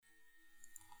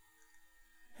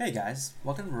Hey guys,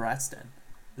 welcome to Ratsden.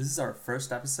 This is our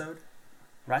first episode.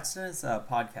 Ratsden is a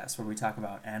podcast where we talk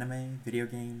about anime, video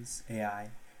games, AI,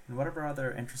 and whatever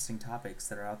other interesting topics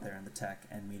that are out there in the tech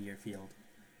and media field.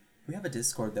 We have a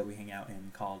Discord that we hang out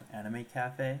in called Anime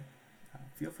Cafe.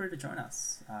 Feel free to join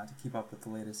us to keep up with the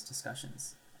latest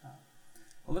discussions.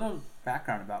 A little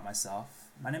background about myself.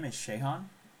 My name is Shehan.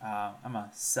 I'm a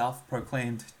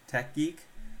self-proclaimed tech geek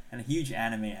and a huge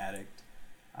anime addict.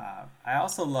 I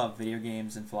also love video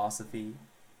games and philosophy.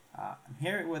 I'm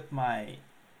here with my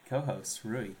co-host,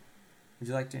 Rui. Would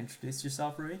you like to introduce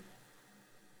yourself, Rui?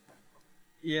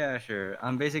 Yeah, sure.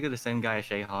 I'm basically the same guy as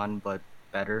Shayhan, but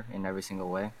better in every single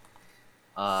way.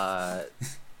 Uh,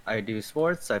 I do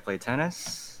sports, I play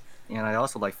tennis, and I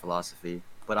also like philosophy,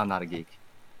 but I'm not a geek.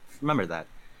 Remember that,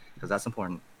 because that's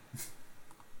important.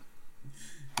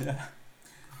 Yeah.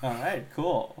 All right,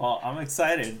 cool. Well, I'm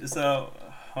excited. So,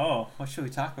 what should we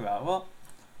talk about? Well,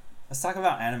 let's talk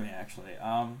about anime, actually.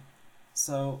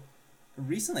 So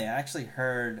recently I actually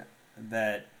heard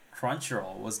that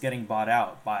Crunchyroll was getting bought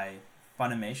out by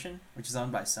Funimation, which is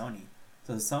owned by Sony.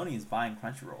 So Sony is buying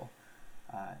Crunchyroll.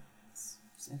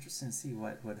 It's interesting to see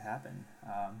what would happen.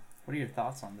 What are your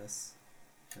thoughts on this?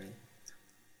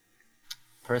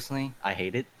 Personally, I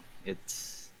hate it.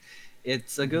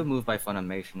 It's a good move by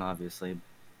Funimation, obviously,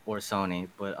 or Sony,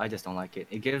 but I just don't like it.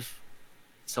 It gives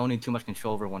Sony too much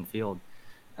control over one field.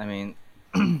 I mean,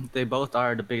 they both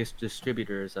are the biggest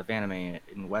distributors of anime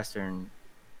in the Western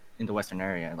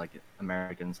area, like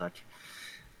America and such.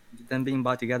 Them being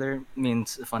bought together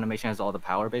means Funimation has all the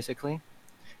power, basically.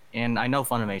 And I know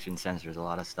Funimation censors a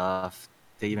lot of stuff.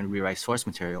 They even rewrite source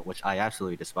material, which I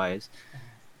absolutely despise.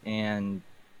 And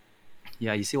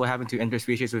yeah, you see what happened to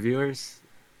interspecies reviewers?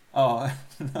 Oh,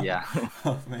 no. Yeah,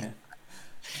 Oh man.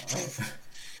 Oh.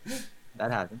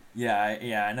 that happened.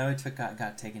 Yeah. I know it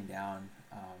got taken down.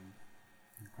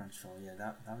 In Crunchyroll. Yeah,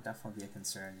 that would definitely be a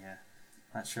concern. Yeah,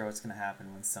 not sure what's gonna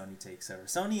happen when Sony takes over.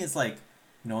 Sony is like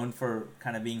known for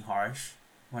kind of being harsh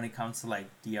when it comes to like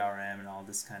DRM and all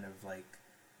this kind of like,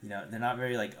 they're not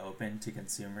very like open to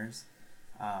consumers.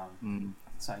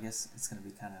 So I guess it's gonna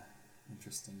be kind of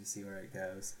interesting to see where it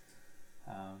goes.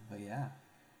 But yeah.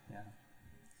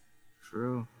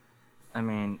 True. I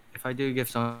mean, if I do give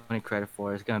Sony credit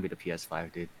for it, it's gonna be the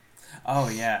PS5, dude. Oh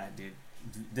yeah, dude.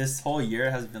 This whole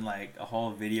year has been like a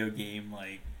whole video game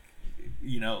like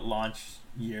launch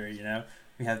year.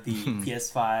 We have the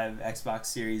PS5, Xbox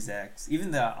Series X,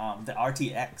 even the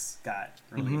RTX got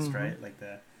released, right? Like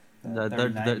The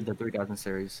 3090. the 3000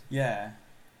 series. Yeah.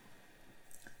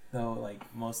 Though like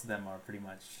most of them are pretty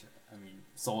much,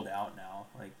 sold out now.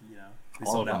 Like they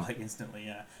All sold of out them. like instantly.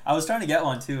 Yeah. I was trying to get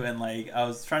one too, and like I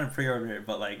was trying to pre-order it,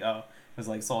 but like it was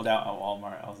like sold out at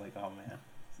Walmart. I was like, oh man.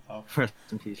 Oh Rest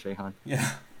in peace, Shayhan.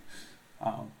 yeah.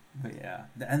 But yeah,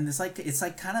 and it's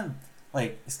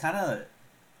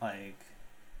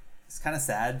kind of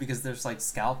sad because there's like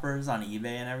scalpers on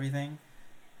eBay and everything,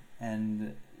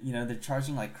 and they're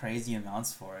charging like crazy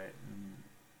amounts for it. And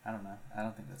I don't know. I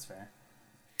don't think that's fair.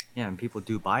 Yeah, and people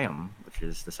do buy them, which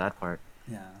is the sad part.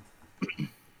 Yeah.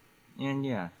 And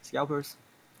yeah, scalpers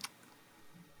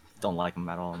don't like them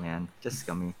at all, man. Just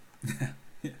scummy.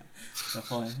 Yeah,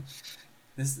 definitely.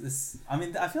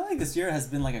 I feel like this year has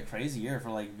been like a crazy year for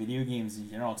like video games in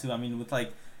general too. I mean, with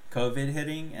like COVID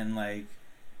hitting and like,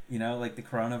 like the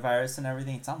coronavirus and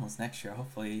everything, it's almost next year.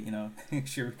 Hopefully,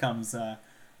 next year becomes a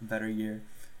better year.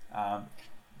 But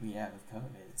yeah, with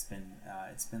COVID,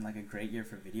 it's been like a great year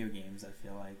for video games. I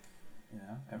feel like,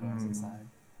 everyone's inside.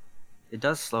 It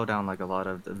does slow down like a lot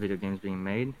of the video games being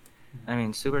made. I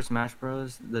mean, Super Smash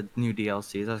Bros. The new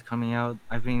DLCs that's coming out,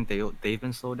 I think they've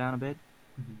been slowed down a bit.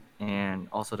 And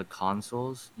also the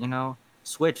consoles,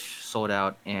 Switch sold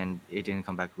out and it didn't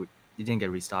come back. It didn't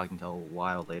get restocked until a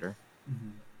while later.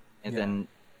 And Yeah. then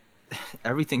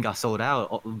everything got sold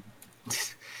out.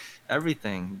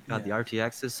 Everything got the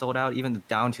RTXs sold out, even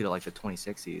down to like the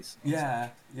 2060s. Yeah.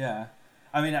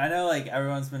 I mean, I know like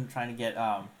everyone's been trying to get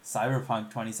Cyberpunk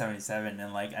 2077,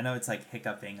 and like I know it's like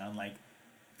hiccuping on like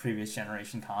previous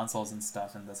generation consoles and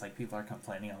stuff, and that's like people are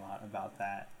complaining a lot about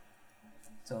that.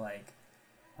 So like,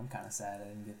 I'm kind of sad I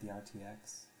didn't get the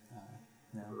RTX.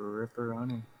 No.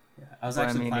 Ripperoni. Yeah, I was But I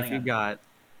actually mean, planning on.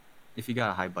 if you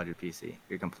got a high budget PC,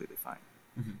 you're completely fine.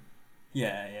 Mhm.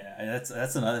 Yeah.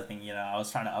 That's another thing. I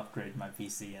was trying to upgrade my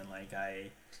PC, and like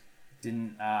I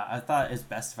didn't. I thought it's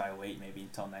best if I wait maybe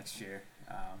until next year.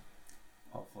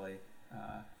 Hopefully,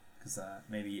 because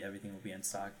maybe everything will be in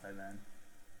stock by then.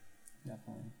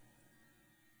 Definitely.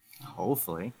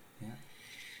 Hopefully.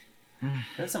 Yeah.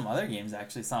 There's some other games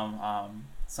actually.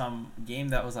 Some game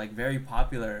that was like very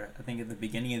popular. I think at the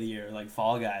beginning of the year, like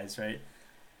Fall Guys, right?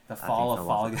 The I fall think of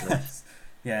fell off Fall a cliff. Guys.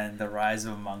 Yeah, and the rise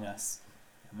of Among Us.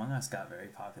 Among Us got very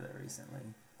popular recently.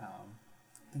 I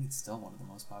think it's still one of the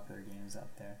most popular games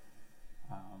out there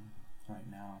right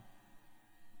now.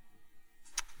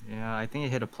 Yeah, I think it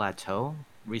hit a plateau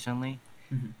recently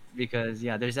because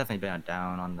yeah, there's definitely been a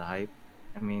down on the hype.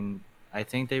 I mean, I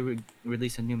think they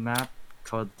released a new map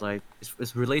called like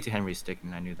it's related to Henry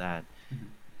Stickmin. I knew that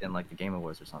in like the Game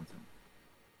Awards or something.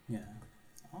 Yeah.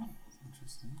 Oh, that's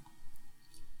interesting.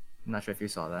 I'm not sure if you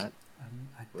saw that.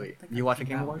 I don't Wait, think you I've watch the seen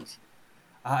Game that one. Awards?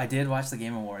 I did watch the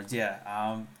Game Awards. Yeah.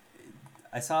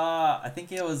 I saw. I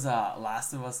think it was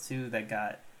Last of Us 2 that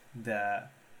got the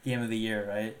Game of the Year,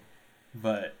 right?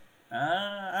 But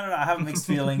I don't know. I have mixed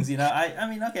feelings. You know, I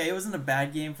mean, okay, it wasn't a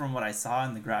bad game from what I saw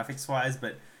in the graphics wise,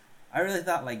 but I really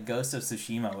thought like Ghost of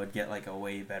Tsushima would get like a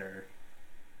way better,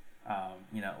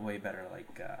 way better like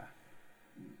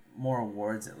more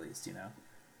awards at least. You know,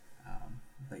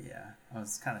 but yeah, I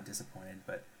was kind of disappointed.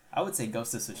 But I would say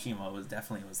Ghost of Tsushima was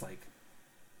definitely like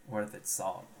worth its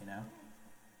salt. You know.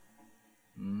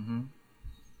 Mm-hmm.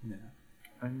 Yeah.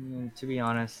 I mean, to be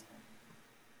honest,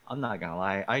 I'm not gonna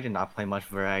lie. I did not play much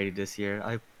variety this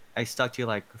year. I stuck to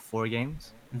like 4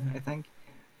 games, I think,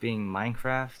 being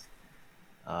Minecraft,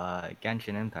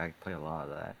 Genshin Impact. Played a lot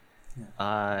of that.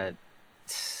 Yeah.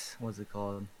 What's it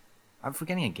called? I'm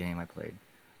forgetting a game I played,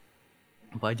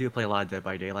 but I do play a lot of Dead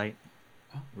by Daylight.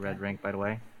 Oh, Red rank, by the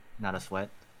way, not a sweat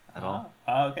at all.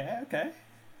 Oh, okay.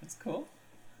 That's cool.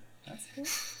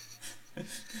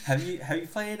 Have you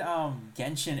played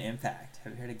Genshin Impact?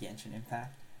 Have you heard of Genshin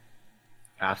Impact?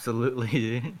 Absolutely,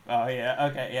 dude. Oh yeah,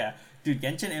 okay, yeah. Dude,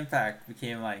 Genshin Impact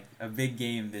became like a big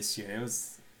game this year. It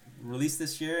was released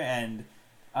this year and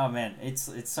oh man, it's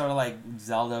sort of like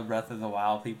Zelda Breath of the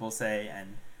Wild people say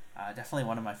and definitely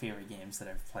one of my favorite games that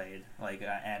I've played, like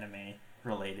anime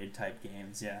related type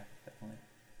games. Yeah, definitely.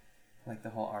 Like the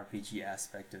whole RPG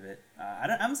aspect of it.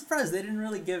 I'm surprised they didn't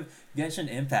really give Genshin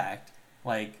Impact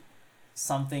like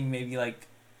something maybe like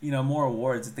more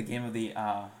awards at the Game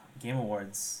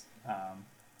Awards.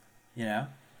 You know,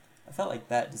 I felt like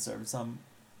that deserved some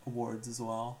awards as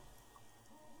well.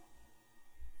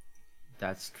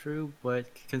 That's true, but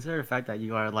consider the fact that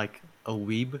you are like a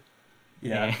weeb.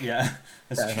 Yeah, yeah,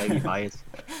 that's That heavy true. bias.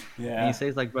 And Yeah. you say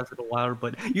it's like Breath of the Wild,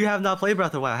 but you have not played Breath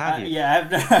of the Wild, have you? Yeah,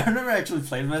 I've never actually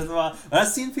played Breath of the Wild, but I've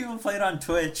seen people play it on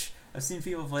Twitch.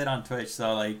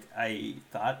 So like I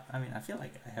feel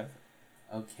like I have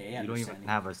okay You don't even understanding.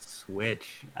 have a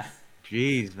Switch.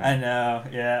 Jeez, I man. know.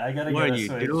 Yeah, I gotta What get are a you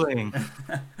Switch. doing?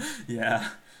 Yeah,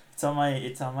 it's on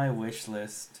my wish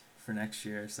list for next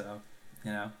year. So,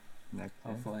 Next year.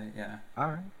 hopefully, yeah. All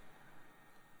right.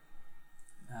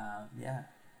 Yeah.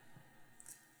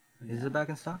 Is it back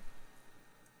in stock?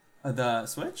 The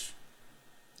Switch?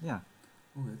 Yeah.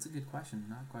 Oh, that's a good question.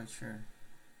 Not quite sure.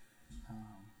 Yeah,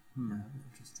 that'd be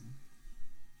interesting.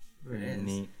 Very It is.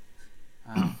 neat.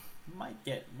 Might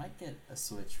get a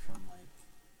Switch from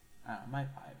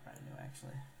might buy it brand new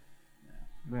actually.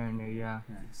 Very new, yeah.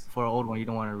 Nice. For an old one, you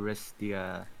don't want to risk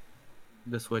the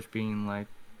Switch being like,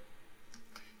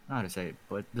 I don't know how to say it,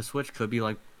 but the Switch could be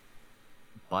like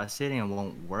busted and it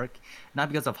won't work. Not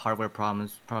because of hardware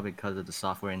problems, probably because of the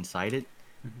software inside it,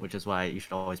 which is why you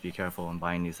should always be careful when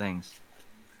buying new things.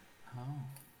 Oh.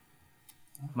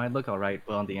 Might look alright,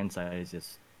 but on the inside,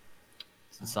 it's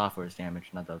the software is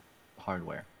damaged, not the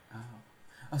hardware. Oh.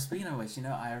 Oh, speaking of which,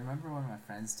 I remember one of my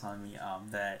friends telling me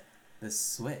that the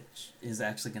Switch is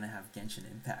actually gonna have Genshin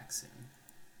Impact soon.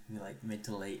 Maybe like mid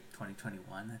to late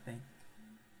 2021, I think.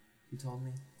 He told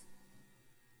me.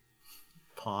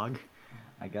 Pog,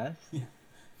 I guess. Yeah.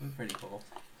 It was pretty cool.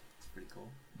 It's pretty cool.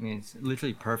 I mean, it's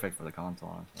literally perfect for the console,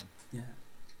 honestly. Yeah.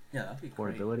 Yeah, that'd be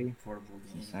Portability? great. Portable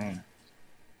game. Insane.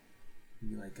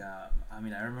 Maybe like I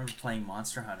remember playing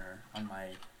Monster Hunter on my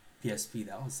PSP.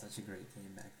 That was such a great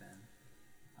game back then.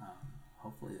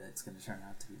 Hopefully that's gonna turn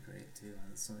out to be great too on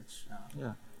the Switch.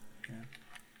 Yeah. Yeah.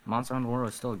 Monster Hunter World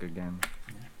is still a good game.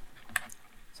 Yeah.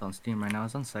 It's on Steam right now.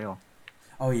 It's on sale.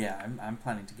 Oh yeah, I'm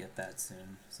planning to get that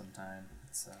soon sometime.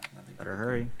 It's another Better great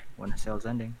hurry game. when the sale's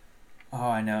ending. Oh,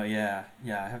 I know. Yeah,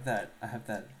 yeah. I have that. I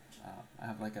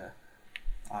have like a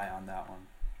eye on that one.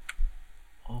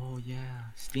 Oh yeah,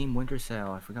 Steam Winter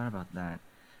Sale. I forgot about that.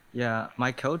 Yeah,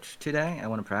 my coach today, I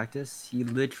want to practice. He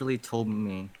literally told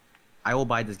me, "I will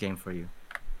buy this game for you,"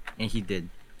 and he did.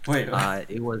 Wait.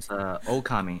 It was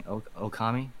Okami.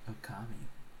 Okami Okami.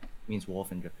 means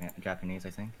wolf in Japanese, I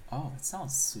think. Oh, it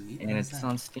sounds sweet. And What is it's that?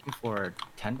 on Steam for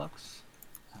 $10.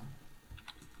 Oh.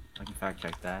 I can fact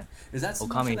check that. Is that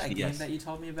similar Okami to is that the game yes. that you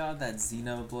told me about? That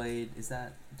Xenoblade? Is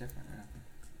that different or not?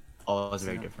 Oh, it's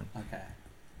very different. Okay.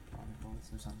 Chronicles.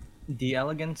 or something. The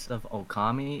elegance of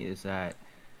Okami is that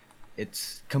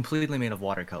it's completely made of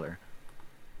watercolor.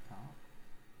 Oh.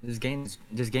 This game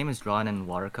is drawn in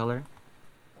watercolor.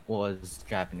 Well, it's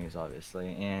Japanese,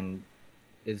 obviously, and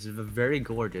it's very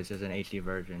gorgeous. It's an HD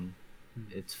version. Hmm.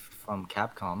 It's from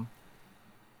Capcom,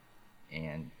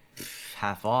 and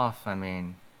half off. I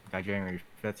mean, got January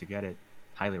 5th to get it.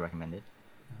 Highly recommend it.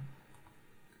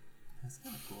 That's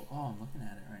kind of cool. Oh, I'm looking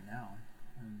at it right now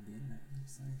on the internet. It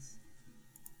looks nice.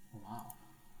 Oh, wow.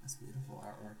 That's beautiful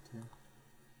artwork, too.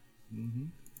 Mm-hmm.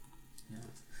 Yeah.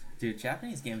 Dude,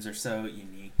 Japanese games are so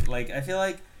unique. Like, I feel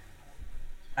like,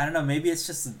 I don't know, maybe it's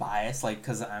just bias, like,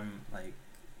 because I'm, like,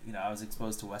 you know, I was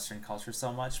exposed to Western culture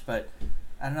so much, but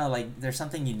I don't know, like, there's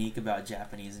something unique about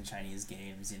Japanese and Chinese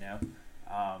games, you know?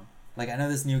 Like, I know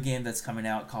this new game that's coming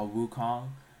out called Wukong,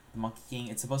 the Monkey King.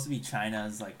 It's supposed to be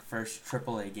China's, like, first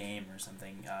AAA game or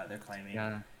something, they're claiming.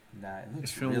 Yeah. And, it looks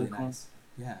It's from really Wukong? nice.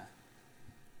 Yeah.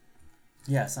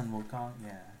 Yeah, Sun Wukong,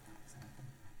 yeah. Exactly.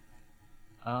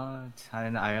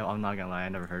 I'm not gonna lie, I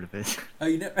never heard of it. Oh,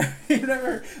 you never, you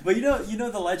never, but you know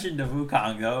the legend of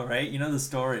Wukong, though, right? You know the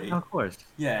story. Of course.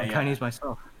 Yeah, I'm yeah. Chinese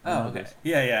myself. I Oh, know okay. this.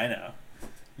 Yeah, I know.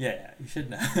 Yeah, you should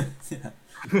know. Yeah.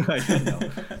 I don't know.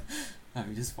 I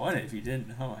mean, just funny if you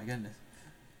didn't. Oh my goodness.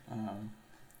 Yeah.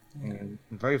 And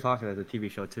very popular as a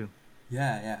TV show too.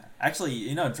 Yeah. Actually,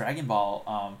 you know, Dragon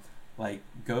Ball, like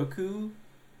Goku,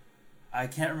 I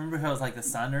can't remember if it was like the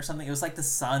son or something. It was like the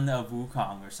son of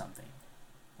Wukong or something.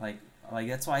 Like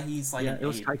that's why he's like Yeah, an it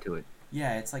was ape. tied to it.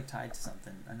 Yeah, it's like tied to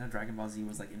something. I know Dragon Ball Z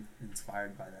was like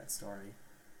inspired by that story.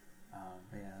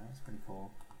 But yeah, that was pretty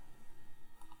cool.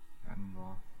 Dragon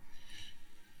Ball.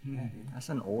 Yeah, dude. That's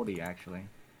an oldie actually.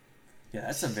 Yeah,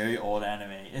 that's a very old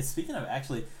anime. And speaking of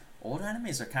actually, old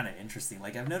animes are kind of interesting.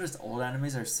 Like I've noticed old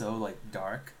animes are so like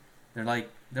dark.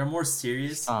 They're more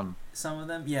serious. Some of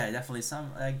them, yeah, definitely.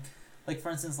 Some like for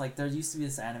instance, like there used to be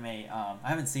this anime. I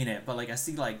haven't seen it, but like I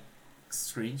see like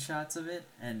screenshots of it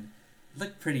and it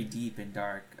looked pretty deep and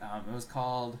dark. It was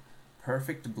called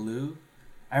Perfect Blue.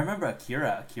 I remember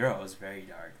Akira. Akira was very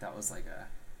dark. That was like a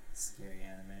scary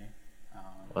anime.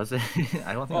 Was it?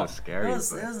 I don't think it was scary. It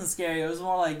wasn't scary. It was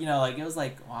more like, you know, like it was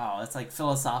like, wow, it's like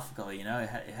philosophical, you know. It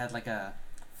had like a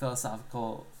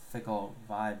philosophical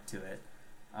vibe to it.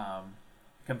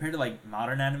 Compared to like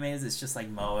modern animes, it's just like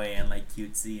moe and like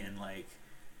cutesy and like,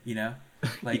 you know,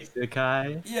 like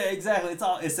Isekai. yeah, exactly. It's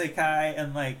all isekai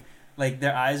and like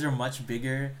their eyes are much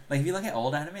bigger. Like if you look at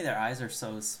old anime, their eyes are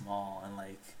so small and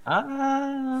like.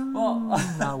 Well,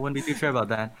 I wouldn't be too sure about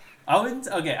that. I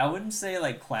wouldn't say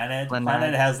like Planet.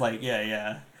 Planet has like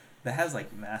yeah. That has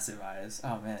like massive eyes.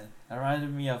 Oh man. That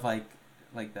reminded me of like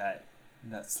that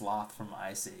sloth from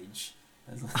Ice Age.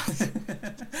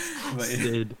 But,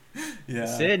 Sid. yeah.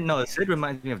 Sid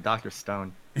reminds me of Dr.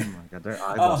 Stone. Oh my god, their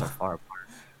eyeballs are far apart.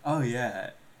 Oh yeah.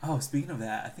 Oh, speaking of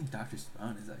that, I think Dr.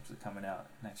 Stone is actually coming out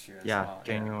next year as well.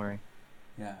 January.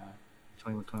 Yeah.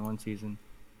 2021 season.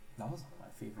 That was one of my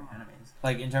favorite animes.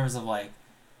 Like in terms of like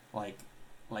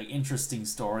interesting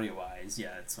story wise,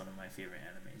 yeah, it's one of my favorite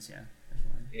animes. Yeah,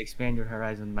 definitely. Expand your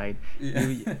horizon, mate.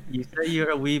 Yeah. You say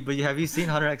you're a weeb, but have you seen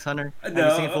Hunter x Hunter? No,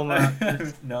 Have you seen Full Metal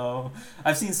Alchemist? No.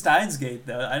 I've seen Steins Gate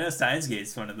though. I know Steins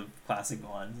Gate's one of the classic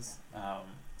ones.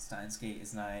 Steins Gate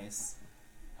is nice.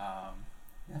 Yeah,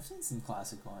 I've seen some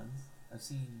classic ones. I've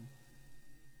seen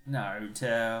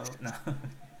Naruto. No.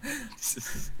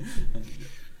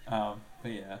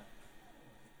 But yeah.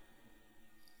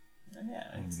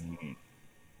 Yeah.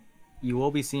 You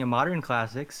will be seeing a modern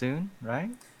classic soon,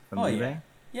 right? From Blu-ray?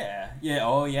 Yeah.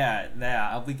 Oh yeah.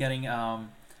 I'll be getting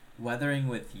Weathering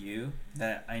with You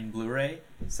that in Blu-ray.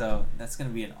 So that's gonna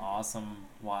be an awesome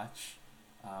watch.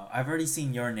 I've already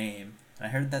seen Your Name. And I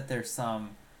heard that there's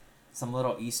some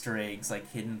little Easter eggs like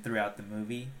hidden throughout the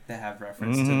movie that have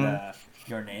reference to the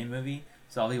Your Name movie.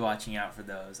 So I'll be watching out for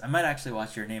those. I might actually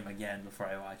watch Your Name again before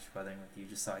I watch Weathering with You,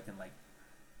 just so I can like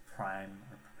prime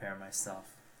or prepare myself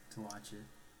to watch it.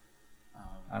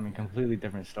 Completely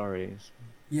different stories.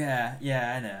 Yeah,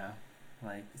 I know.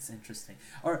 Like it's interesting.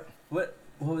 Or what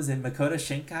was it? Makoto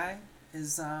Shinkai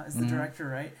is the director,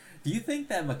 right? Do you think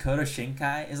that Makoto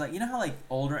Shinkai is like, you know how like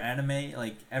older anime,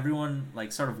 like everyone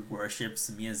like sort of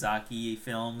worships Miyazaki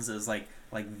films as like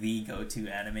the go-to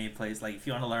anime place. Like if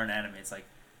you want to learn anime, it's like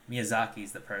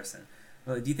Miyazaki's the person.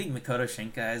 But do you think Makoto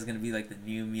Shinkai is gonna be like the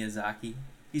new Miyazaki?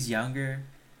 He's younger,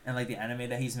 and like the anime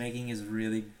that he's making is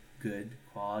really good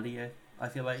quality. I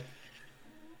feel like.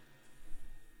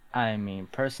 I mean,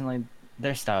 personally,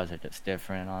 their styles are just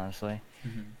different, honestly.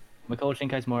 Mm-hmm. Makoto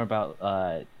Shinkai's more about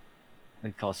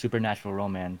they call supernatural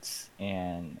romance,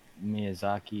 and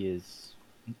Miyazaki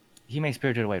he makes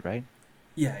Spirited Away, right?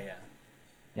 Yeah.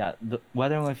 Yeah,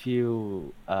 whether if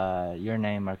you your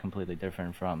name are completely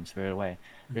different from Spirited Away,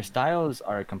 their Mhm. styles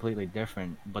are completely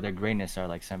different, but their greatness are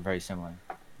like very similar.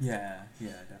 Yeah,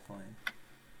 yeah, definitely,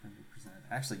 100%.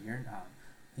 Actually,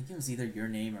 I think it was either Your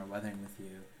Name or Weathering with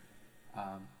You.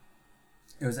 Um,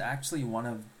 it was actually one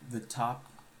of the top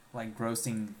like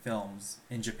grossing films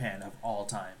in Japan of all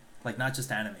time. Like not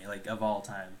just anime, like of all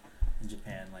time in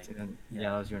Japan. Like yeah, Yeah,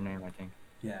 that was your name, I think.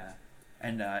 yeah,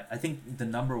 and I think the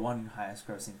number one highest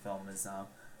grossing film is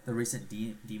the recent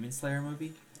Demon Slayer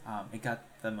movie. It got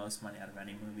the most money out of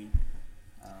any movie.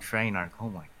 Um, Train arc. Oh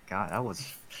my god, that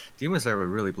was Demon Slayer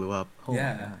really blew up. Oh my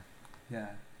yeah, god. yeah,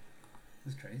 it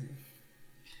was crazy.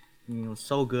 It was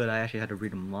so good. I actually had to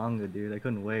read the manga, dude. I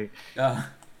couldn't wait. Uh,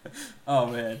 oh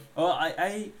man.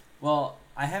 Well,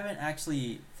 I haven't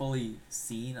actually fully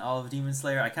seen all of Demon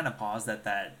Slayer. I kind of paused at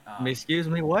that. Excuse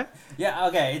me, what? Yeah,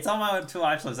 okay, it's on my to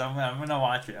watch list. I'm gonna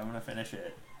watch it. I'm gonna finish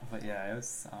it. But yeah,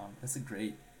 it's a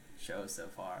great show so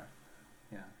far.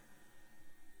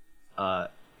 Yeah.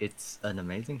 It's an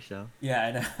amazing show. Yeah,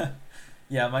 I know.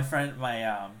 Yeah, my friend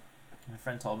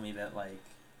told me that like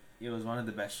it was one of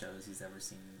the best shows he's ever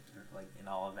seen, like in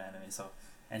all of anime. So,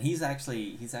 and he's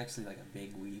actually like a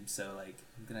big weeb. So like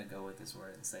I'm gonna go with his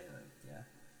word and say like yeah,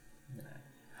 I'm gonna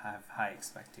have high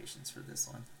expectations for this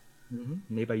one.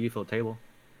 Made by UFO Table.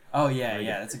 Oh yeah, Very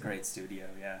yeah, good. that's a great studio.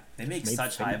 Yeah, they make Made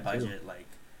such high Fate, too. budget like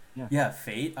Yeah. yeah,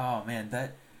 Fate. Oh man,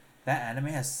 that anime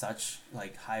has such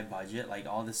like high budget, like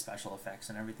all the special effects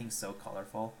and everything's so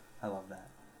colorful. I love that.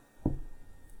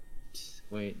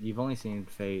 Wait, you've only seen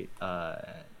Fate,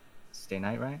 Stay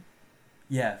Night, right?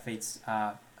 Yeah, Fate's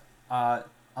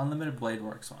Unlimited Blade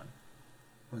Works one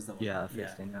was the one. Yeah, Fate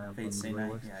Yeah, Stay Night. Fate Stay Blade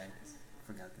Night. Works. Yeah, I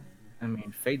forgot the name. I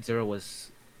mean, Fate Zero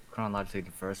was chronologically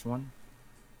the first one,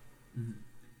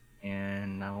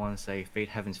 and I want to say Fate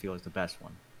Heaven's Feel is the best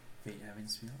one. Fate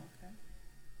Heaven's Feel. Okay.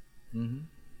 Mm-hmm.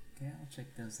 Okay, I'll check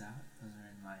those out. Those are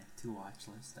in my to watch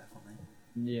list definitely.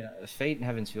 Yeah, Fate and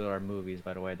Heaven's Feel are movies,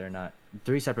 by the way. They're not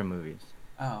three separate movies.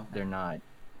 Oh, okay. They're not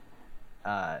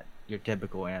your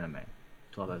typical anime,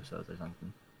 12 episodes or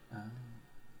something. Oh.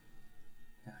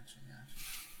 Gotcha.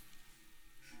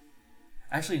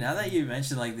 Actually, now that you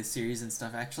mentioned like the series and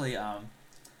stuff, actually,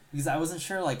 because I wasn't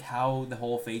sure like how the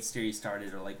whole Fate series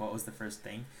started or like what was the first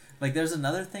thing. Like, there's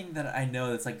another thing that I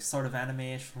know that's like sort of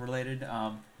anime-ish related.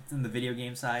 It's in the video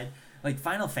game side, like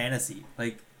Final Fantasy.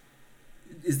 Like,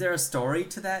 is there a story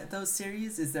to those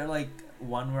series? Is there like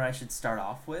one where I should start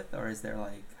off with, or is there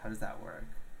like how does that work?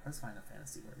 How does Final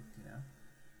Fantasy work? You know?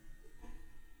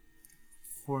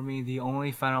 For me, the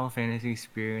only Final Fantasy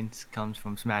experience comes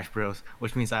from Smash Bros,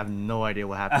 which means I have no idea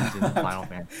what happens in Final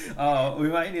Fantasy. Oh, we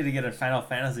might need to get a Final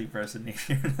Fantasy person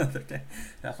here another day.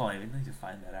 Definitely, we need to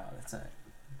find that out. That's a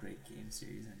great game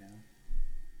series, I know.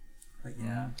 But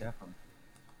yeah, Definitely.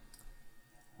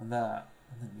 on the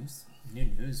new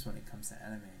news when it comes to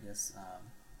anime, I guess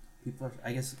people are.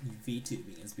 I guess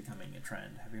VTubing is becoming a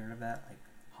trend. Have you heard of that? Like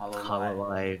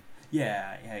Hololive.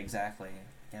 Yeah, exactly.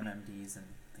 Like MMDs and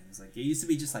things like it used to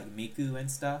be just like Miku and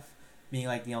stuff being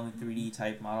like the only 3D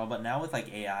type model, but now with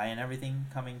like AI and everything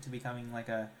becoming like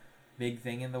a big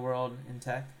thing in the world in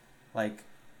tech, like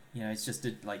it's just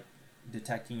like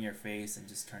detecting your face and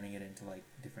just turning it into like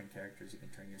different characters. You can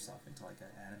turn yourself into like an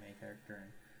anime character,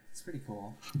 and it's pretty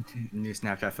cool. New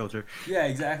Snapchat filter. Yeah,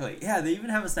 exactly. Yeah, they even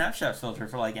have a Snapchat filter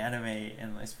for like anime,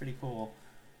 and it's pretty cool.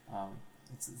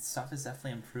 Stuff is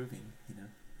definitely improving.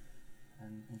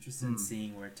 I'm interested in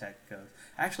seeing where tech goes.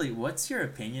 Actually, what's your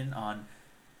opinion on,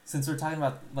 since we're talking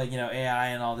about like AI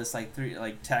and all this like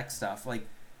tech stuff, like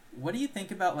what do you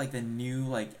think about like the new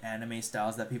like anime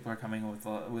styles that people are coming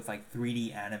with like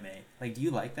 3D anime? Like, do you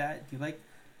like that? Do you like?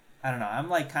 I don't know. I'm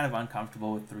like kind of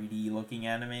uncomfortable with 3D looking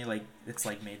anime. Like it's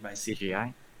like made by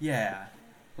CGI. Yeah,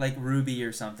 like Ruby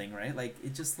or something, right? Like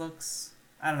it just looks.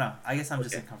 I don't know. I guess I'm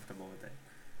just uncomfortable with it.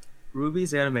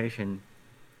 Ruby's animation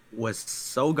was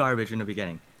so garbage in the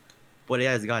beginning, but it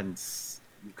has gotten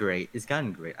great. It's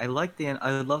gotten great. I love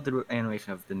the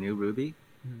animation of the new Ruby.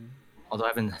 Mm-hmm. Although I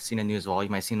haven't seen a newest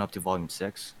volume, I've seen up to volume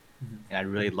 6, and I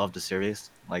really loved the series.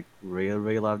 Like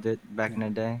really loved it back in the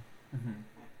day. Mm-hmm.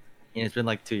 And it's been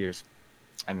like 2 years.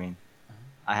 I mean,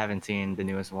 I haven't seen the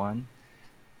newest one,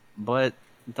 but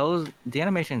the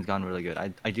animation's gone really good.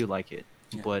 I do like it,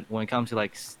 but when it comes to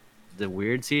like the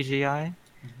weird CGI,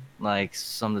 like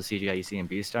some of the CGI you see in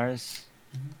Beastars,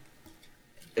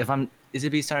 is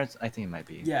it Beastars? I think it might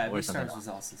be. Yeah, or Beastars was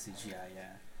also CGI.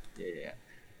 Yeah.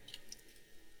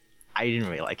 I didn't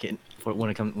really like it when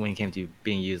it came to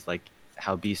being used, like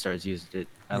how Beastars used it.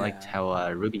 I liked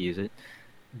how Ruby used it.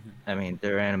 I mean,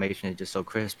 their animation is just so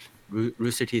crisp.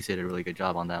 Rooster Teeth did a really good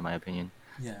job on that, in my opinion.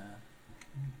 Yeah.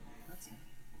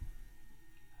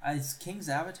 Is King's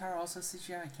Avatar also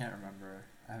CGI? I can't remember.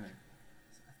 I haven't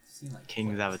seen like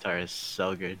King's clips. Avatar is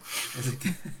so good. Is it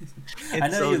It's I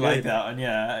know so you good. like that one.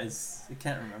 Yeah, I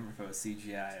can't remember if it was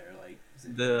CGI or like. Is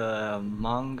it, The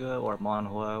manga or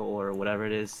manhwa or whatever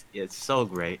it is, it's so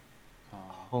great. oh.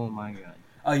 Oh my god.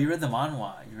 Oh, you read the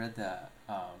manhwa. You read the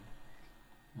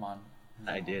man.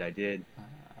 I did. Okay,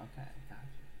 gotcha.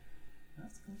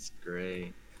 That's cool. It's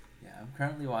great. Yeah, I'm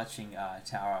currently watching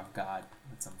Tower of God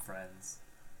with some friends.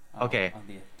 Okay. On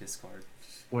the Discord.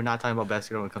 We're not talking about best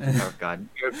girl when it comes to Tower of God.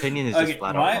 Your opinion is just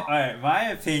flat out wrong. Alright, my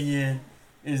opinion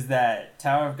is that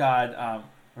Tower of God,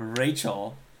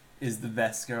 Rachel is the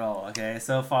best girl. Okay,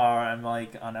 so far I'm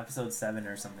like on episode 7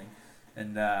 or something,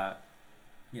 and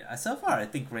yeah, so far I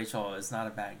think Rachel is not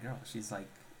a bad girl. She's like,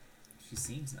 she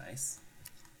seems nice.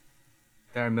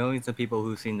 There are millions of people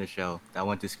who've seen the show that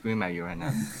want to scream at you right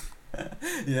now.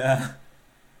 Yeah.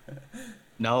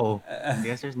 No. The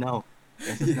answer is no. The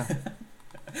answer is no.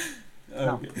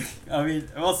 Okay. I mean,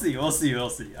 we'll see.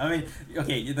 I mean,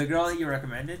 okay, the girl that you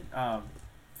recommended,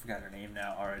 forgot her name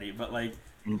now already, but like,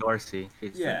 And Dorsey,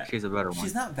 she's a better one.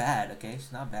 she's not bad. Okay,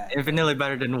 she's not bad. Infinitely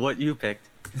better than what you picked.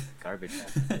 Garbage.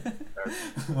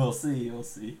 We'll see.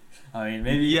 I mean,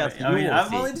 maybe. Yes, I mean, you will I'm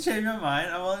see. willing to change my mind.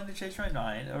 I'm willing to change my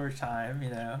mind over time. You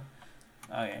know.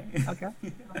 Okay.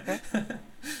 Okay.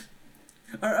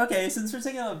 Okay, since we're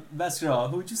taking a best girl,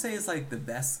 who would you say is like the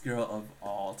best girl of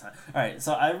all time? All right,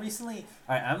 so I'm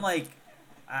like,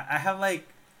 I have like,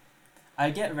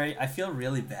 I feel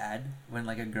really bad when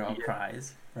like a girl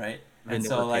cries, right? And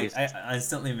so Vanilla like Taste. I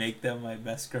instantly make them my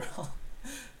best girl,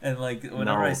 and like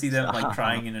whenever I see them like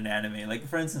crying in an anime, like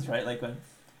for instance, right, like when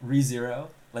ReZero,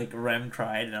 like Rem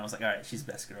cried, and I was like, all right, she's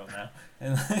best girl now,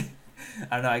 and like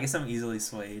I don't know, I guess I'm easily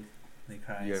swayed. They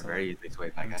cry. You're so, very like, easily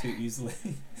swayed by I'm guy. too easily.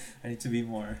 I need to be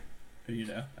more, you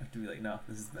know. I have to be like, no,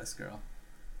 this is the best girl.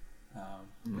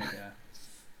 But yeah,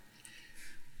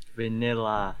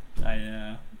 Vanilla. I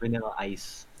know. Vanilla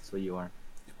ice. That's what you are.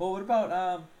 Well, what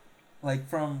about like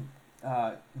from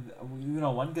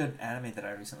one good anime that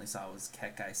I recently saw was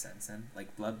Kekkai Sensen,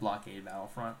 like Blood Blockade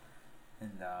Battlefront,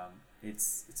 and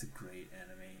it's a great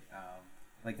anime.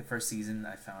 Like the first season,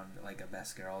 I found like a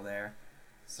best girl there.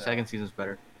 So, Second season's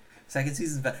better. Second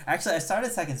season's better. Actually, I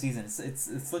started second season.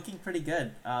 It's looking pretty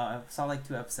good. I saw like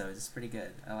 2 episodes. It's pretty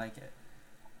good. I like it.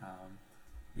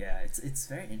 Yeah, it's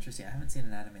very interesting. I haven't seen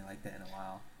an anime like that in a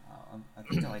while. I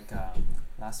think like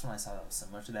last one I saw that was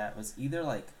similar to that was either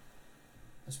like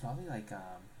it was probably like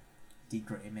D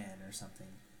Gray Man or something.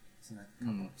 I've seen like a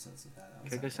couple episodes of that. That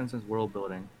was Kekkai Sensen's world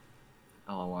building.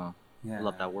 Oh wow. Yeah. I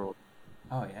love that world.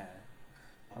 Oh yeah,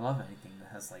 I love anything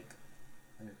that has like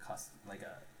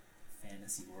a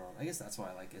fantasy world. I guess that's why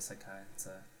I like isekai. It's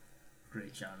a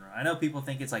great genre. I know people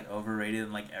think it's like overrated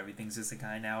and like everything's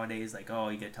isekai nowadays. Like, oh,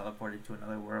 you get teleported to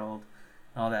another world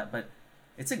and all that, but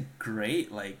it's a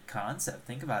great like concept.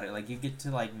 Think about it. Like you get to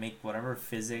like make whatever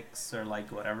physics or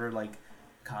like whatever like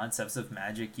concepts of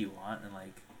magic you want, and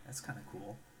like that's kind of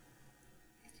cool.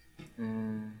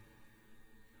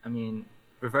 I mean,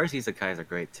 reverse isekais are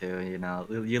great too. You know,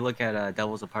 you look at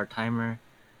Devil's a Part-Timer,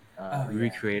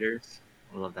 Recreators.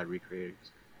 I love that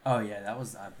Recreators. Oh yeah, that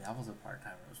was a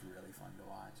part-timer. It was really fun to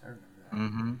watch. I remember that.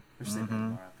 Mm-hmm. Wish they made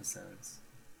more episodes.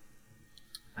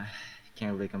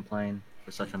 Can't really complain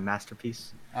for such a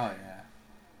masterpiece. Oh yeah.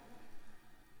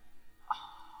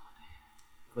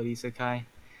 But isekai,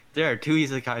 there are 2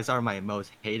 isekais are my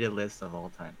most hated list of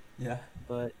all time. Yeah.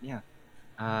 But yeah,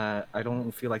 I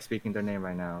don't feel like speaking their name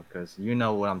right now because you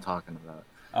know what I'm talking about.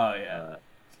 Oh yeah.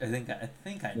 I think I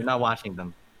know. You're not watching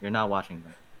them. You're not watching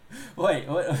them. Wait,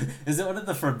 what is it? One of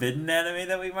the forbidden anime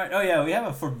that we might? Oh yeah, we have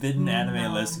a forbidden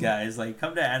anime list, guys. Like,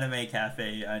 come to Anime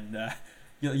Cafe and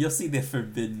you'll see the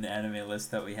forbidden anime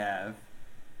list that we have.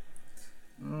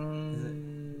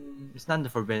 It's not the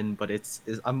forbidden, but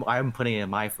I'm putting it in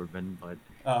my forbidden, but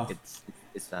Oh.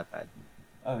 it's that bad.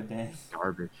 Oh dang.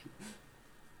 Garbage.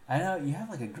 I know you have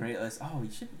like a great list. Oh, you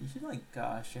should like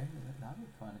share it. That'd be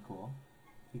kind of cool.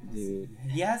 Because Dude.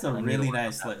 he has a I need to really work on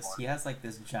nice that list. more. He has like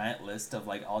this giant list of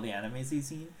like all the animes he's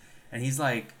seen, and he has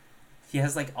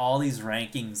like all these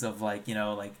rankings of like, you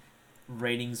know, like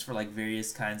ratings for like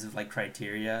various kinds of like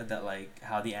criteria that like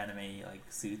how the anime like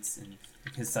suits and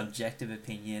his subjective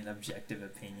opinion, objective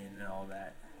opinion, and all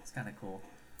that. It's kind of cool.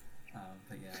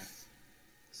 But yeah.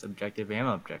 Subjective and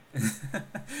objective.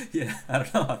 Yeah, I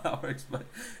don't know how that works, but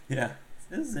yeah,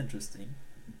 this is interesting.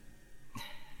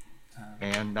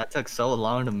 Man, that took so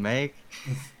long to make.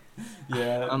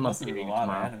 Yeah, I'm must have been a updating lot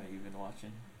tomorrow. of anime you've been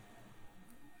watching.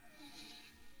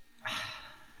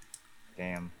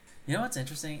 Damn. You know what's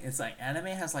interesting? It's like anime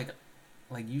has like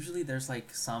like usually there's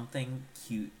like something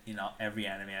cute in every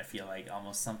anime. I feel like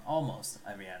almost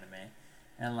every anime,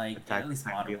 and like Attack at on least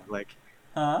Titan modern feels one. like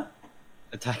Huh?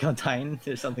 Attack on Titan.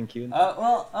 There's something cute.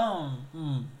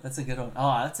 That's a good one.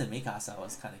 Oh, that's a Mikasa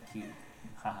was kind of cute.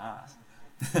 Haha.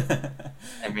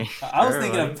 I mean, I was sure,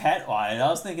 thinking of right? pet wise. I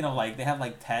was thinking of like they have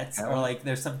like pets or Hell. like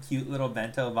there's some cute little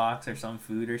bento box or some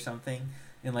food or something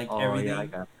in like Oh yeah, I everything.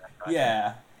 got that. Gotcha.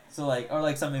 Yeah. So like or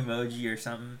like some emoji or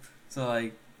something. So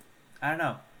like I don't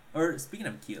know. Or speaking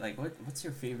of cute, like what's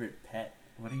your favorite pet?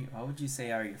 What would you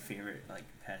say are your favorite like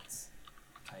pets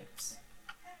types?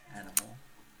 Animal.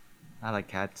 I like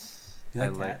cats. You I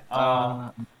like like. cat?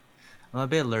 Oh, I'm a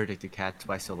bit allergic to cats,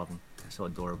 but I still love them. They're so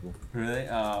adorable. really?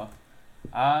 Oh.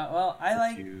 Well,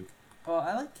 You.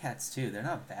 I like cats too. They're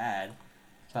not bad,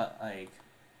 but like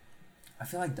I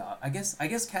feel like I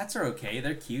guess cats are okay.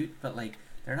 They're cute, but like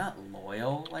they're not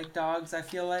loyal like dogs. I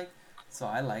feel like. So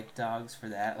I like dogs for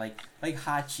that. Like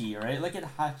Hachi, right? Look at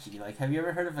Hachi. Like, have you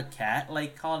ever heard of a cat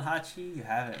like called Hachi? You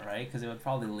haven't, right? Because it would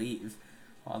probably leave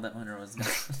while the owner was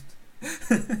gone.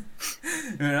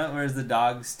 Whereas the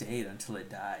dog stayed until it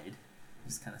died.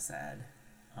 It's kind of sad.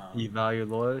 You value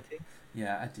loyalty?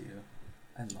 Yeah, I do.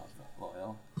 I love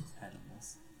loyal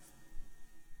animals.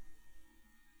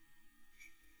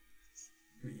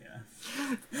 But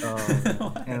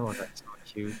yeah. Animals are so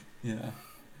cute. Yeah.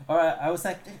 Alright, I was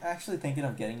actually thinking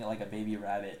of getting like a baby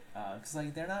rabbit, cause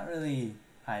like they're not really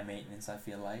high maintenance. I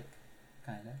feel like,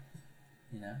 kind of,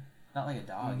 you know, not like a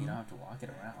dog. You don't have to walk it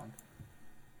around.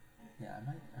 Yeah,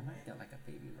 I might get like a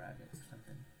baby rabbit or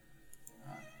something.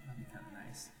 That'd be kind of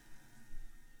nice.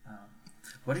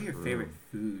 What are your favorite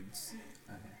foods?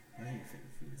 Okay, what are your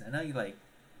favorite foods? I know you like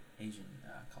Asian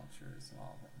culture as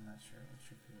well, but I'm not sure what's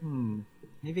your favorite.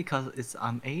 Maybe because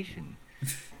I'm Asian.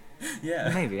 Yeah,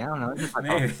 Maybe, I don't know. It's just maybe.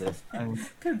 hypothesis. I mean,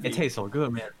 Could be. it tastes so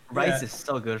good, man. Rice is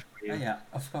so good for you. Yeah,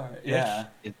 of course. Fish Yeah.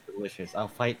 is delicious. I'll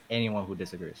fight anyone who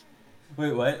disagrees.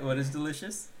 Wait, what? What is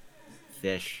delicious?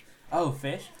 Fish. Oh,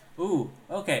 fish? Ooh,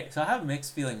 okay. So I have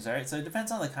mixed feelings, alright? So it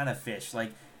depends on the kind of fish.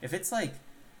 Like, if it's like,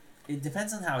 it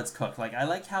depends on how it's cooked. Like, I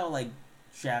like how, like,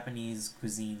 Japanese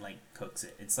cuisine, like, cooks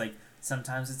it. It's like,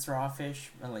 sometimes it's raw fish,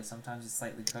 or like, sometimes it's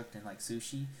slightly cooked in, like,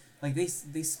 sushi. Like, they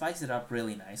spice it up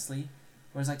really nicely.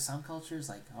 Whereas, like, some cultures,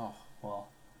 like, oh, well,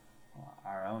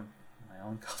 my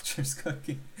own culture's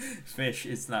cooking fish.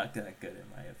 It's not that good, in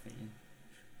my opinion.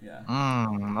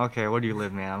 Yeah. Okay, where do you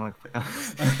live, man? I'm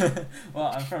like, Well,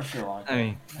 I'm from Sri Lanka. I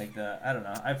mean, I don't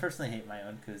know. I personally hate my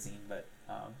own cuisine, but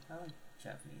I like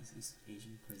Japanese, East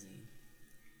Asian cuisine.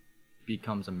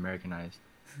 becomes Americanized.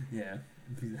 Yeah,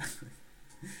 exactly.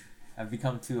 I've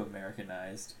become too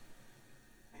Americanized.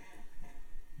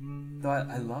 Though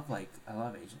I love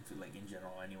Asian food like in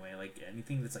general anyway. Like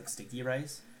anything that's like sticky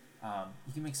rice,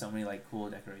 you can make so many like cool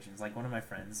decorations. Like one of my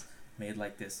friends made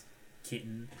like this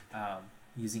kitten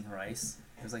using rice.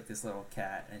 It was like this little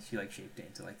cat, and she like shaped it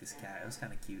into like this cat. It was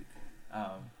kind of cute.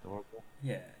 Adorable.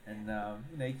 Yeah, and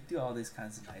you know you can do all these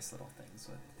kinds of nice little things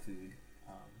with food.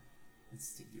 It's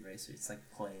sticky rice, so it's like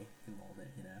clay. You can mold it.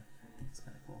 You know, it's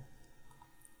kind of cool.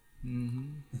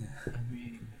 Yeah. I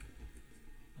mean,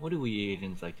 what do we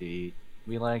Asians like to eat?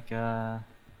 We like a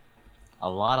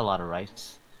lot of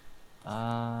rice.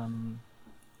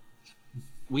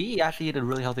 We actually eat a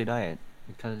really healthy diet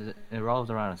because it revolves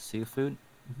around seafood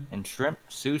and shrimp,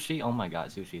 sushi. Oh my god,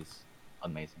 sushi is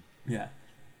amazing. Yeah.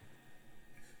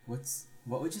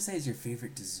 What would you say is your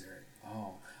favorite dessert?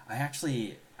 Oh,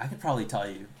 I could probably tell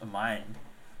you mine.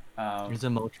 There's a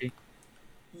mochi.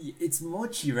 It's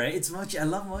mochi, right? It's mochi. I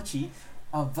love mochi.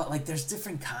 But like there's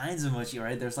different kinds of mochi,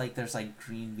 right? There's like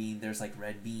green bean, there's like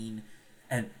red bean,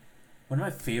 and one of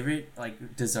my favorite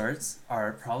like desserts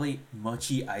are probably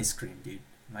mochi ice cream, dude.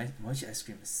 My mochi ice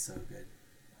cream is so good.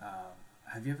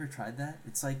 Have you ever tried that?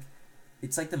 It's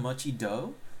like the mochi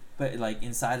dough, but like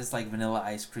inside it's like vanilla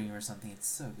ice cream or something. It's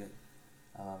so good.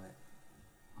 I love it.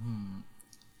 I'm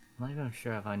not even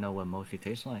sure if I know what mochi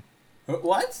tastes like.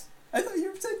 What? I thought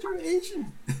you said you were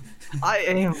Asian. I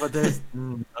am, but there's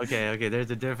okay.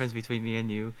 There's a difference between me and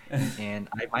you, and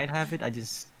I might have it. I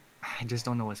just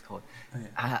don't know what it's called.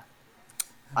 Okay.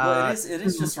 Well, it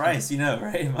is just rice, you know,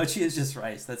 right? Mochi is just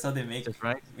rice. That's how they make. Just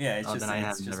rice? Yeah, it's Oh, just then I it's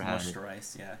have just never had mushed it.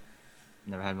 rice. Yeah.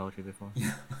 Never had mochi before.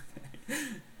 Yeah.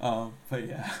 Okay. But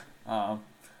yeah.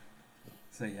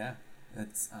 So yeah,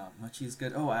 that's mochi is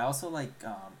good. Oh, I also like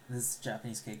this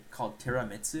Japanese cake called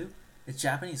tiramisu. It's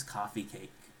Japanese coffee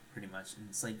cake, pretty much, and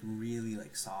it's like really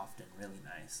like soft and really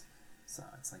nice. So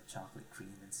it's like chocolate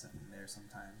cream and stuff in there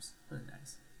sometimes. Really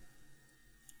nice.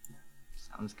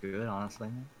 Sounds good, honestly.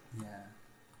 Yeah.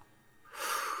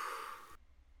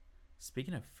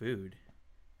 Speaking of food,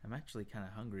 I'm actually kind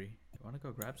of hungry. You want to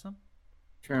go grab some?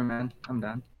 Sure, man. I'm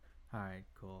down. All right,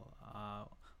 cool.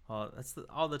 Well, that's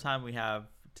all the time we have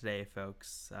today,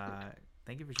 folks.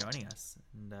 Thank you for joining us,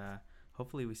 and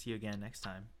hopefully we see you again next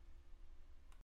time.